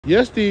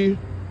Yes, Steve.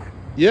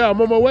 Yeah, I'm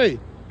on my way.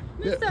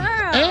 Mr.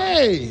 Earl.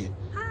 Hey.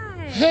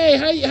 Hi. Hey,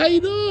 how you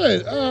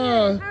doing? Good.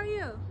 How are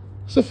you?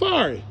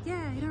 Safari.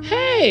 Yeah, you know.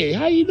 Hey,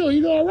 how you doing?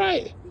 You doing all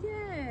right?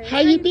 Yeah. How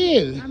you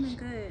been? I'm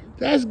good.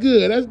 That's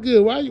good. That's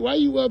good. Why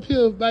you up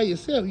here by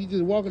yourself? You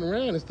just walking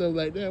around and stuff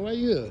like that. Why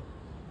you here?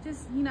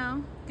 Just,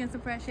 getting some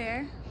fresh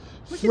air.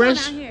 What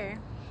Fresh? you doing out here?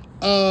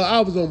 I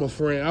was on the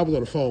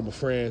phone with my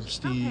friend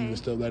Steve and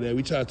stuff like that.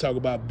 We try to talk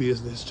about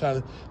business, trying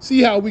to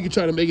see how we can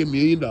try to make $1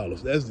 million.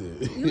 That's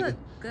it. You look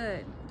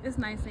good. It's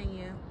nice seeing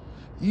you.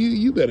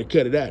 You better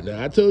cut it out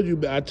now. I told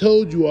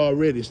you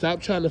already.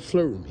 Stop trying to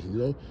flirt with me, you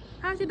know?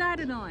 How's your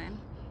daughter doing?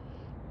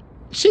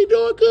 She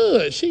doing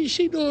good.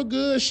 She doing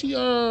good. She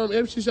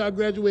ever since I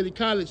graduated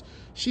college,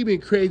 she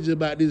been crazy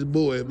about this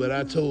boy, but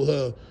I told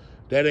her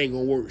that ain't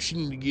gonna work. She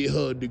need to get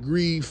her a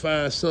degree,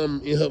 find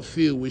something in her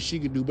field where she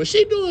can do. But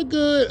she doing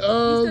good.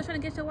 You still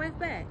trying to get your wife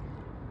back?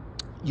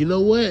 You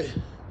know what?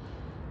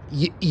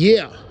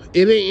 Yeah.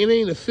 It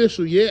ain't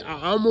official yet.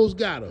 I almost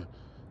got her.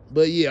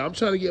 But yeah, I'm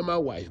trying to get my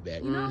wife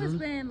back. You know it's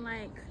been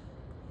like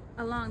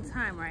a long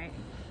time, right?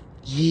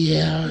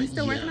 Yeah. You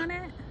still working on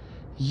that?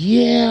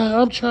 Yeah,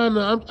 I'm trying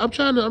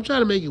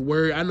to make it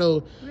work. I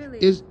know really?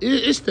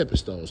 it's stepping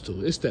stones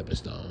too. It's stepping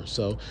stones.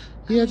 So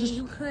yeah,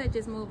 you could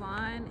just move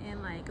on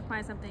and like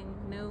find something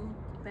new,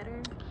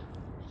 better.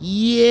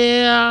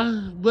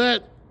 Yeah,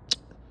 but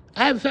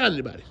I haven't found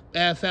anybody.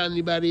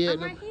 Yet.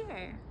 I'm right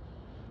here.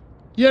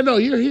 Yeah, no,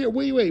 you're here.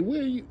 Wait, where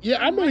are you?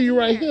 Yeah, I know you're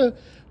right here.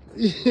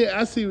 Yeah,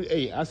 I see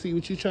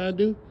what you're trying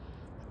to do.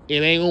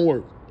 It ain't gonna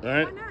work. All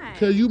right? Why not?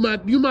 Because you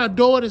my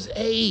daughter's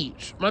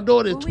age. My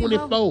daughter is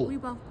 24. We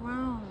both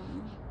grown.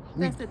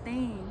 That's the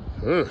thing.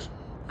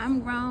 I'm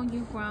grown,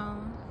 you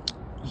grown.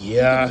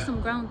 Yeah. We can do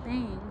some grown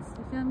things.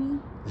 You feel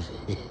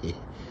me?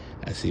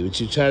 I see what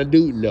you're trying to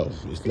do. No,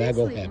 it's not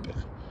gonna happen.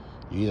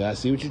 I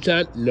see what you're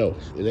trying. No,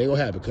 it ain't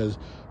gonna happen because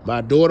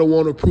my daughter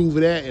won't approve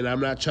of that, and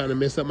I'm not trying to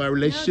mess up my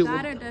relationship. Your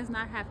daughter does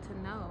not have to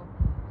know.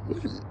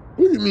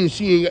 What do you mean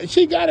she ain't?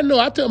 She gotta know.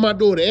 I tell my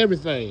daughter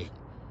everything.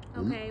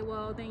 Okay,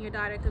 well then your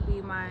daughter could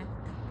be my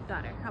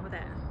daughter. How about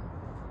that?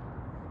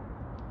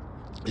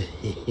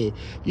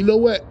 You know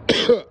what?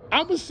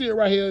 I'm gonna sit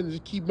right here and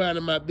just keep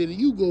minding my business.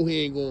 You go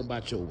ahead and go on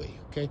about your way,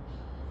 okay?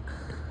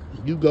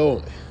 You go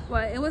on.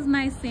 Well, it was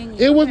nice seeing you.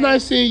 It was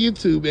nice seeing you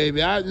too, baby.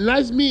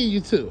 Nice meeting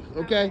you too,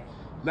 okay?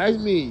 Right. Nice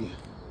meeting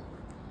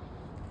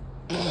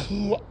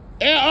you.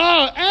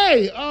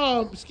 Hey,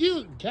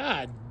 excuse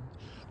God.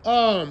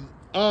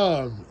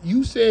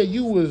 You said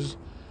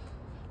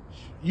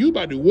you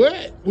about to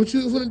what? What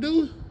you gonna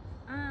do?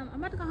 I'm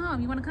about to go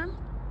home. You wanna come?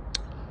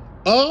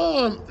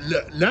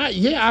 Not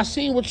yet. I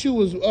seen what you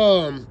was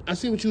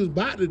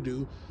about to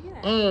do.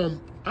 Yeah.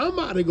 I'm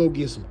about to go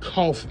get some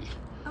coffee.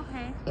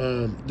 Okay.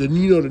 The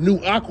new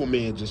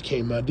Aquaman just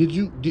came out.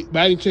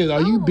 By any chance,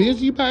 are you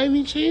busy by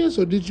any chance,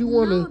 or did you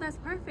wanna? No, that's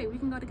perfect. We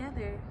can go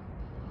together.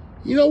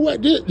 You know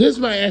what? This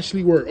might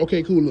actually work.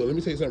 Okay, cool. Look, let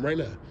me tell you something right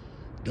now.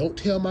 Don't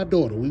tell my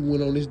daughter we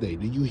went on this date.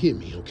 Do you hear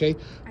me, okay?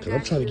 Because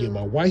I'm trying to get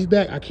my wife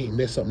back. I can't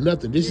mess up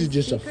nothing. This is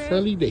just a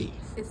friendly date.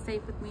 It's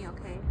safe with me,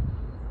 okay?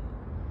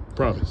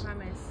 Promise.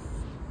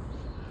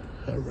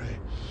 All right.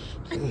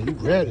 You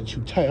grabbed it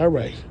too tight. All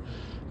right.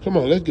 Come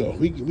on, let's go.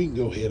 We can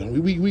go ahead on.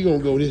 We gonna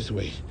go this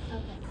way.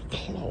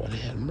 Okay. Lord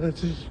have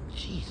mercy.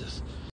 Jesus.